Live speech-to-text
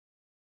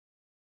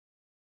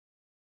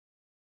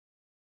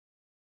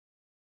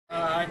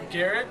I'm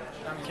Garrett.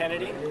 I'm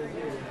Kennedy.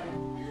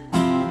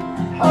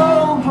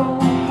 Ho, ho,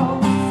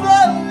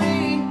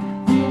 hopefully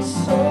this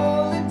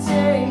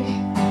holiday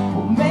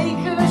will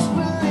make us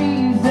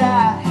believe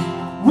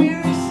that we're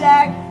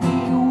exactly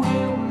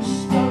where we're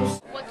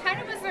supposed to. What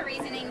kind of was the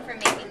reasoning for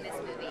making this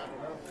movie?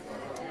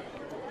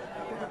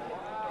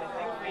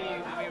 I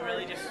think we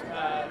really just,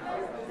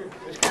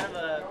 it was kind of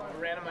a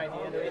random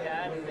idea that we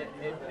had, and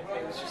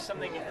it was just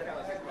something,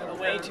 a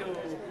way to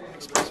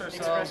express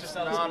ourselves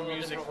in a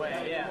non-music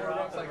way. Yeah.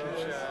 Like, I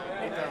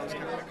think that was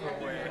kind of a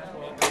cool way.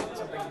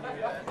 Something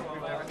new that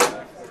we've never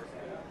done before.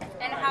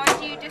 And how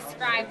would you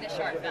describe the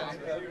short film?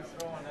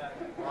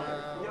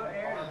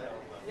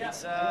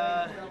 It's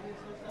a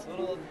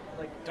little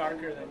like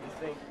darker than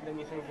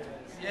you think it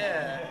is.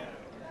 Yeah,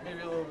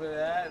 maybe a little bit of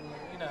that, and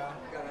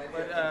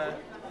but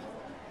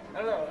I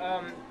don't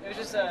know. It was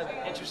just an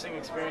interesting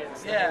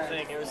experience. The whole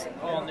thing. It was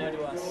all new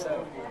to us,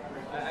 so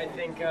I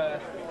think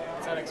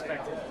it's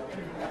unexpected.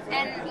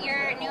 And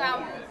your new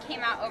album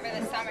came out over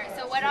the summer,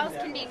 so what else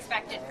can be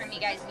expected from you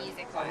guys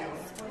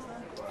music-wise?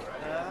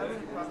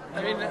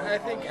 I mean, I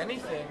think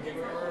anything.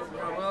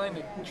 We're willing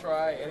to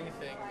try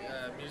anything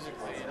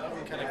musically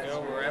and kind of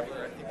go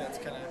wherever. I think that's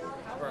kind of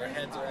where our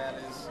heads are at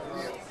is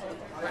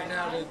right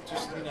now to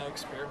just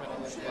experiment a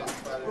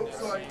little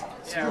bit.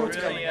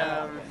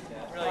 Yeah,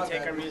 really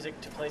take our music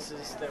to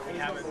places that we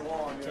haven't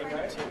taken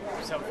it to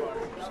so far.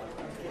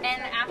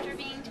 And after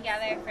being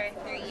together for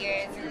 3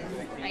 years,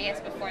 and I guess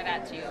before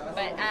that too,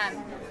 but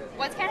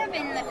what's kind of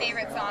been the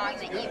favorite song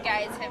that you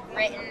guys have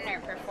written or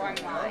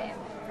performed live?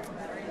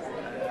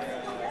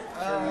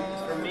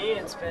 For me,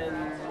 it's been,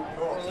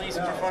 or at least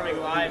performing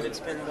live,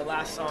 it's been the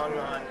last song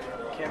on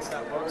Can't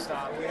Stop, Won't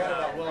Stop,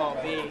 We'll All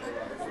Be.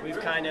 We've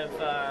kind of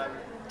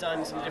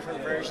done some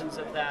different versions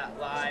of that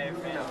live,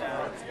 and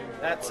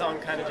that song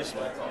kind of just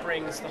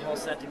brings the whole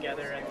set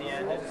together at the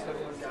end. And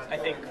I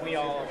think we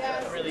all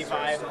really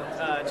vibe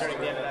during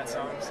the end of that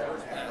song. So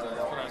that's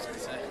what I was going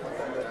to say.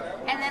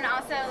 And then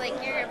also, like,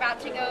 you're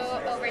about to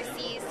go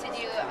overseas to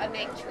do a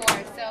big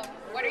tour, so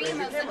what are you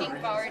most looking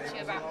forward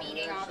to about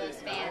meeting all those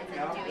fans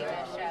and doing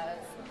those shows?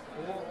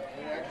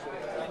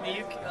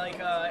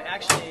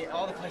 Actually,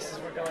 all the places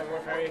we're going,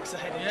 we're very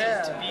excited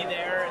to be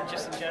there, and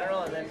just in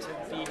general, and then to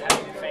be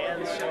having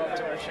fans show up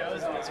to our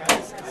shows in those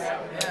places.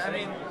 Yeah, I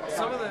mean,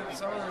 some of the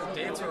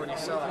dates are already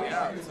selling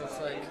out, so it's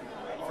like,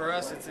 for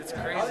us, it's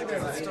crazy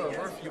because it's still,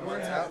 we're a few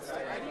months out still,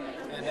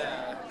 and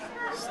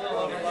it's a little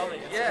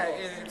overwhelming. Yeah,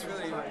 it's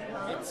really,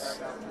 it's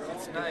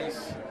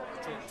nice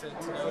to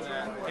know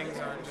that things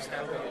aren't just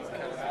happening in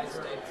kind of the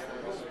States.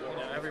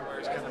 Everywhere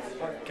is kind of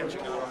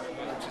catching on,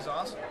 which is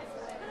awesome.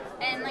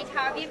 And like,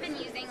 how have you been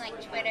using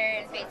like Twitter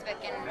and Facebook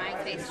and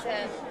MySpace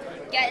to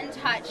get in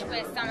touch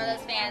with some of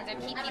those fans or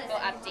keep people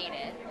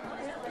updated?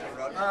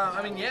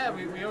 I mean, yeah,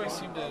 we always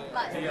seem to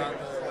be on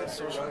the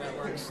social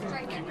networks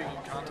and keeping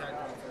in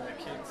contact with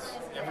the kids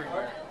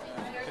everywhere.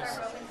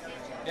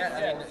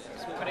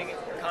 Putting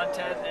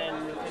content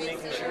and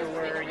making sure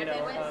we're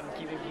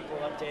keeping people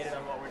updated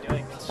on what we're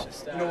doing. It's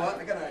just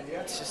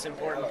it's just an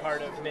important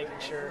part of making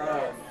sure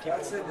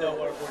people know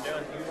what we're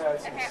doing.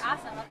 Okay,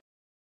 awesome.